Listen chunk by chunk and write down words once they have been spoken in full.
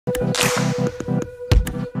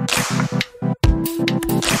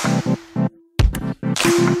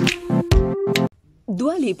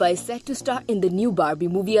Dua Lipa is set to star in the new Barbie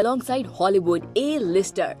movie alongside Hollywood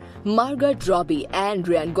A-lister Margot Robbie and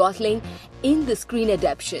Ryan Gosling in the screen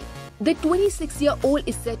adaptation. The 26-year-old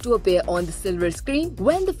is set to appear on the silver screen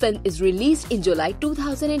when the film is released in July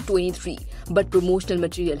 2023, but promotional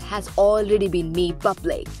material has already been made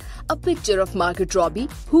public. A picture of Margot Robbie,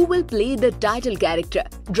 who will play the title character,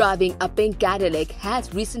 driving a pink Cadillac,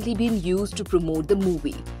 has recently been used to promote the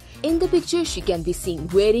movie. In the picture, she can be seen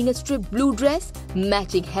wearing a striped blue dress,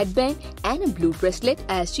 matching headband, and a blue bracelet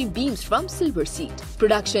as she beams from silver seat.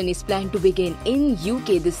 Production is planned to begin in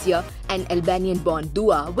UK this year, and Albanian-born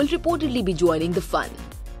Dua will reportedly be joining the fun.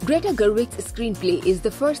 Greta Gerwig's screenplay is the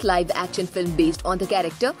first live-action film based on the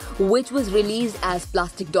character, which was released as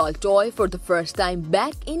plastic doll toy for the first time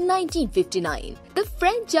back in 1959. The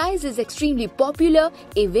franchise is extremely popular,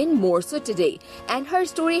 even more so today, and her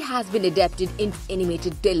story has been adapted in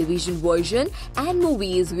animated television version and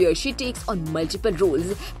movies where she takes on multiple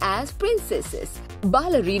roles as princesses,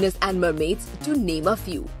 ballerinas and mermaids, to name a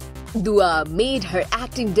few. Dua made her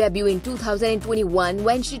acting debut in 2021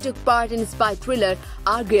 when she took part in spy thriller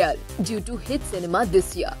Argylle due to hit cinema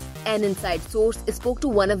this year. An inside source spoke to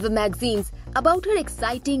one of the magazines about her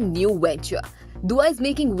exciting new venture. Dua is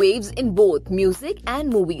making waves in both music and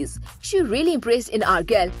movies. She really impressed in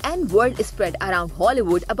Argylle, and word spread around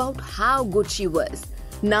Hollywood about how good she was.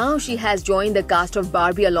 Now she has joined the cast of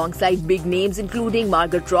Barbie alongside big names including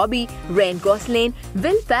Margot Robbie, Ryan Gosling,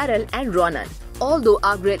 Will Ferrell and Ronan. Although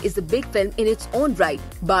Argylle is a big film in its own right,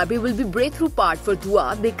 Barbie will be breakthrough part for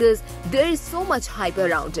Dua because there is so much hype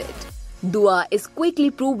around it. Dua is quickly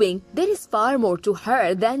proving there is far more to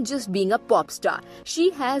her than just being a pop star. She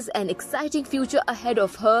has an exciting future ahead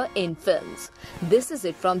of her in films. This is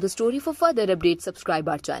it from The Story. For further updates, subscribe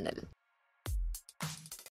our channel.